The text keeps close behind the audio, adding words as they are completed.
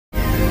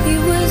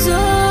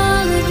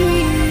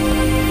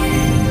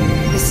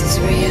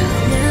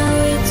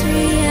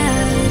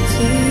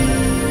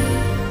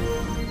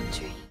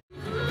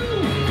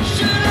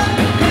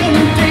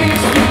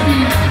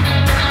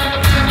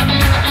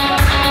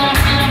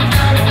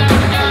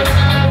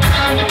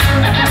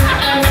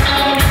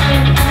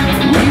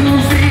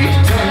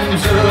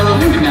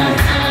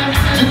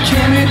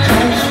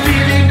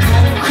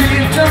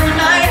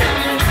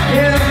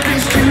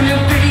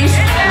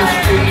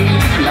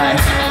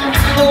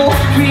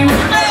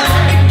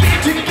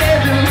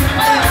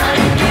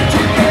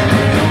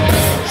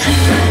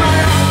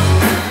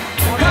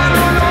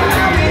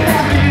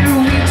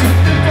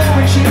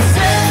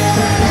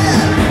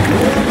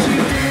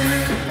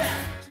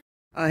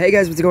Hey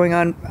guys, what's going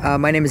on?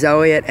 My name is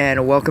Elliot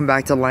and welcome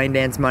back to Line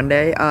Dance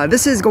Monday.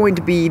 This is going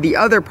to be the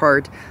other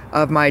part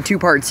of my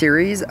two-part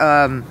series.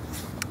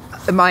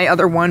 My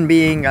other one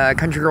being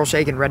Country Girl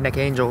Shake and Redneck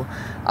Angel.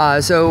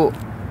 So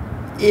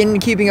in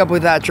keeping up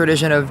with that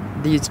tradition of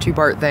these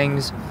two-part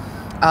things,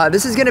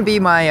 this is going to be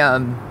my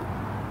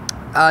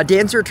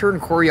dancer turned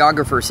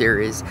choreographer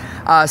series.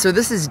 So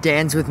this is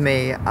Dance With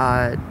Me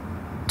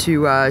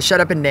to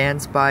Shut Up and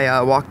Dance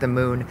by Walk the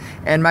Moon.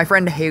 And my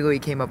friend Haley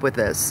came up with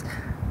this.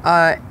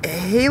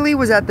 Haley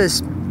was at this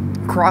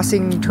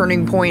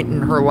turning point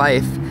in her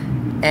life,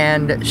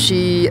 and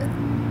she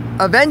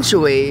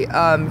eventually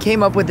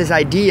came up with this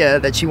idea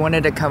that she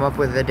wanted to come up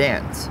with a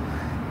dance.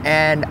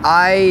 And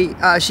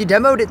she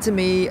demoed it to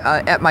me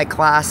at my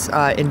class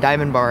in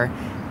Diamond Bar,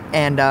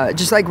 and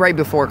just like right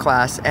before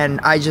class,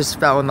 and I just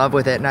fell in love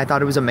with it, and I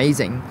thought it was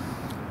amazing.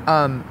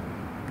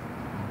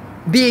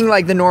 Being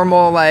like the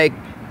normal, like,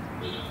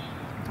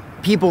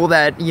 people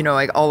that, you know,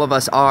 like all of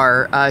us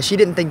are, she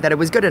didn't think that it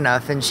was good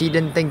enough, and she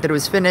didn't think that it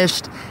was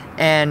finished,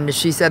 and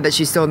she said that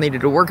she still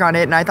needed to work on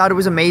it, and I thought it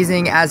was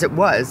amazing as it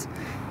was.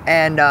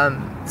 And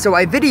so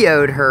I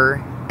videoed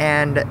her,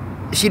 and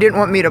she didn't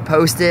want me to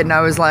post it, and I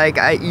was like,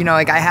 I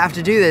have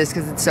to do this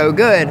because it's so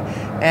good.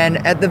 And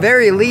at the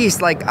very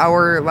least, like,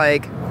 our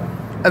like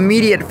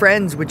immediate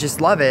friends would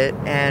just love it.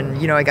 And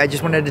you know, like, I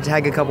just wanted to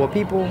tag a couple of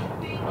people.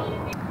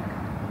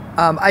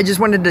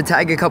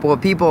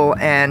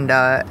 And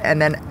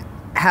then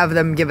have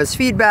them give us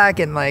feedback,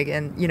 and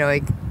you know,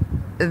 like,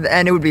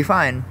 and it would be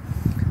fine.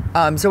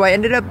 So I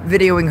ended up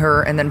videoing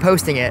her and then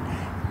posting it,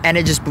 and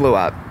it just blew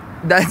up.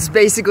 That's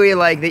basically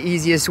like the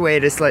easiest way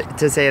to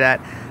say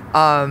that.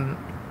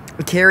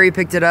 Carrie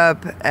picked it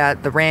up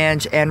at the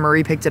ranch.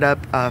 Anne-Marie picked it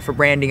up for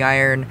Branding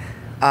Iron.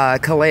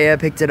 Kalea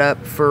picked it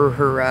up for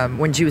her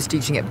when she was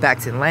teaching at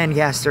Beckton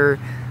Lancaster.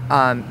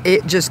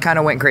 It just kind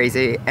of went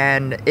crazy,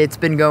 and it's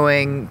been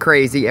going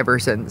crazy ever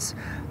since.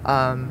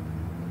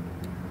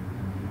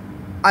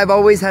 I've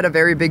always had a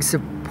very big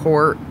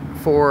support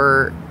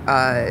for,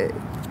 I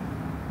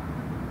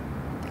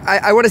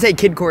want to say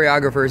kid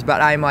choreographers, but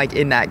I'm like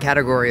in that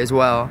category as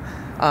well.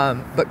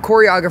 But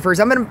choreographers,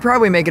 I'm going to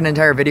probably make an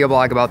entire video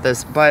blog about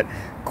this, but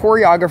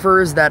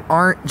choreographers that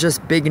aren't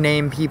just big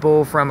name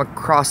people from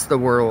across the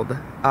world,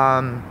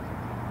 that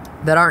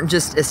aren't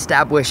just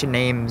established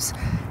names.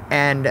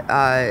 And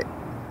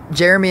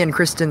Jeremy and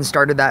Kristen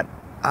started that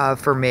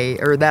for me,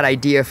 or that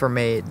idea for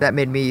me, that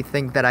made me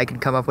think that I could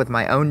come up with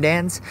my own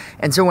dance.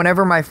 And so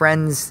whenever my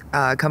friends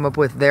come up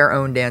with their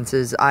own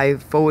dances, I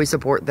fully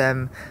support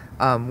them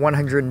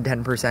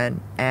 110%.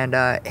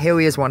 And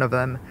Haley is one of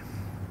them,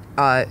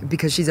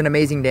 because she's an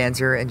amazing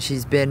dancer, and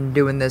she's been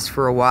doing this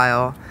for a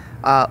while,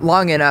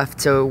 long enough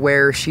to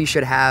where she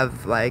should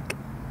have like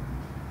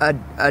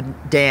a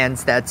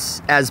dance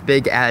that's as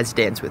big as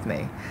Dance With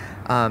Me.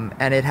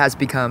 And it has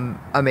become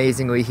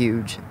amazingly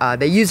huge.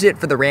 They used it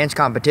for the ranch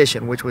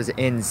competition, which was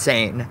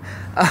insane.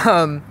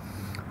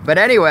 But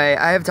anyway,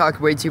 I have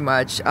talked way too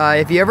much.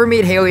 If you ever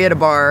meet Haley at a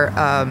bar,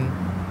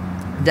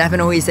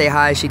 definitely say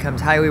hi. She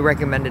comes highly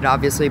recommended,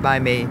 obviously, by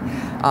me.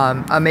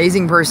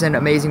 Amazing person,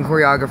 amazing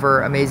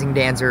choreographer, amazing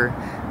dancer.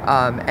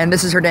 And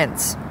this is her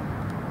dance.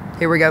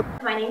 Here we go.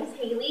 My name is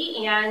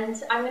Haley,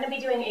 and I'm going to be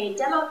doing a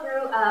demo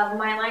through of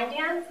my line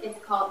dance.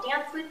 It's called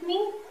Dance With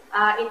Me.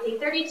 It's a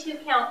 32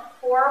 count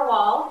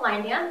 4-wall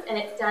line dance, and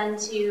it's done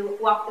to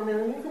Walk the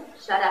Moon's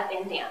Shut Up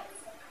and Dance.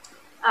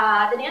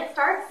 The dance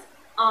starts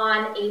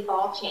on a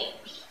ball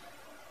change.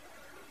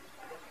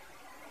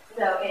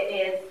 So it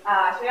is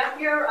straight off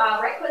your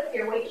right foot, so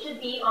your weight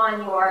should be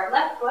on your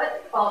left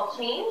foot, ball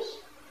change.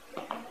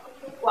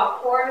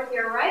 Walk forward with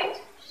your right,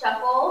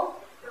 shuffle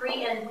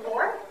 3 and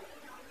 4.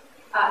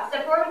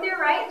 Step forward with your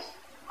right,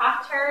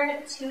 half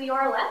turn to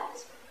your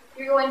left.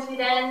 You're going to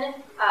then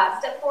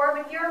step forward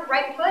with your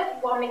right foot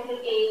while making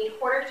a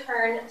quarter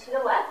turn to the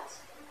left.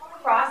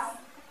 Cross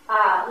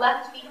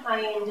left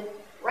behind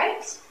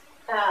right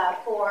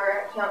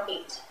for count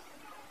 8.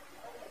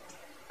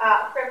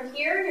 From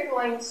here, you're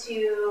going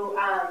to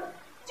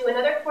do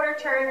another quarter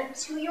turn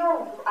to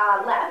your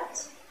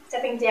left,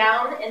 stepping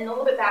down and a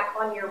little bit back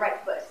on your right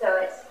foot. So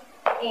it's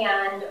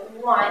and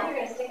 1, you're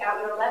going to stick out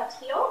your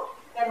left heel,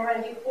 and we're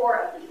going to do 4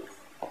 of these.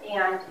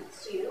 And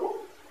 2,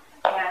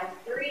 and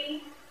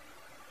 3,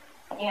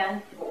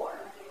 and 4.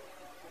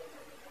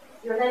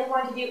 You're then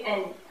going to do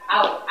an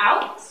out,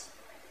 out,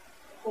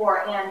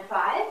 4 and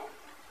 5.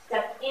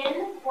 Step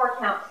in for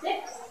count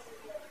 6.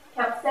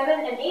 Count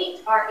 7 and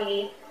 8 are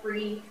a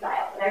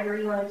freestyle. Whatever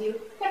you want to do,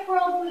 hip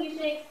whirls, booty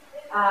shakes,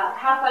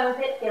 have fun with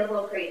it, get a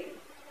little crazy.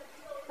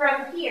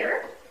 From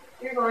here,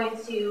 you're going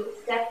to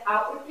step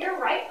out with your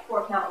right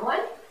for count 1,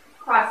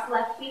 cross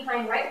left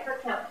behind right for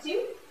count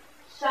 2,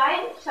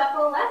 shine,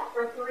 shuffle left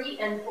for 3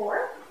 and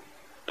 4.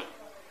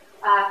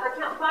 For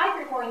count 5,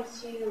 you're going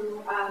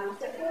to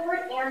step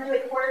forward and do a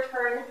quarter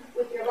turn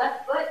with your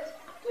left foot,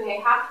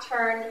 doing a half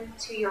turn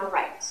to your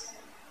right.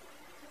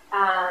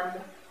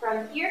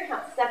 From here,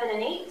 count 7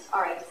 and 8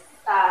 are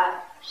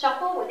a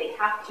shuffle with a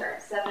half turn,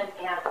 7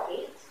 and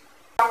 8.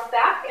 Cross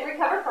back and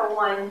recover for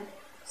 1,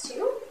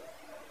 2,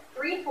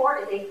 3, 4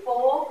 is a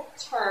full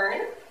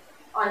turn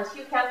on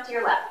 2 counts to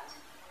your left.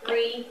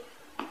 3,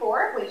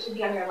 4, which should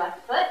be on your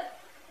left foot.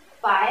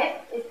 5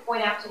 is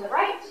point out to the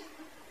right.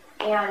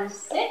 And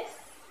 6,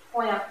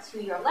 point out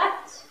to your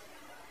left.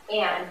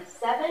 And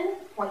 7,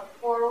 point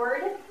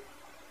forward.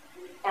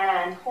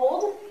 And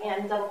hold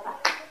and double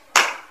clap.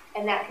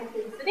 And that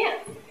concludes the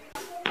dance.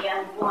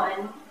 And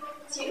 1,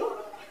 2,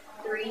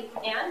 3,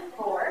 and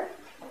 4,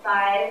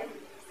 5,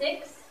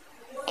 6,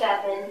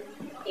 7,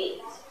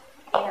 8.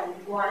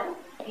 And 1,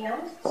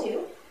 and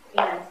 2,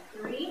 and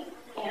 3,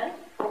 and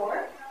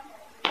 4,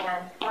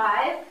 and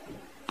 5,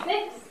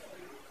 6,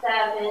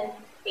 7,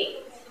 8.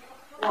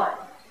 1,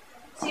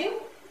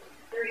 2,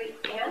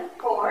 3, and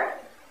 4,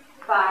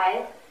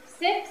 5,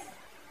 6,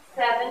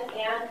 7,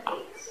 and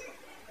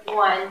 8.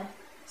 1,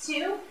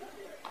 2,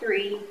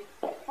 3,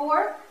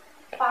 4,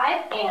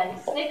 5, and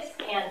 6,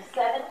 and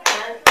 7,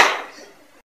 and 8.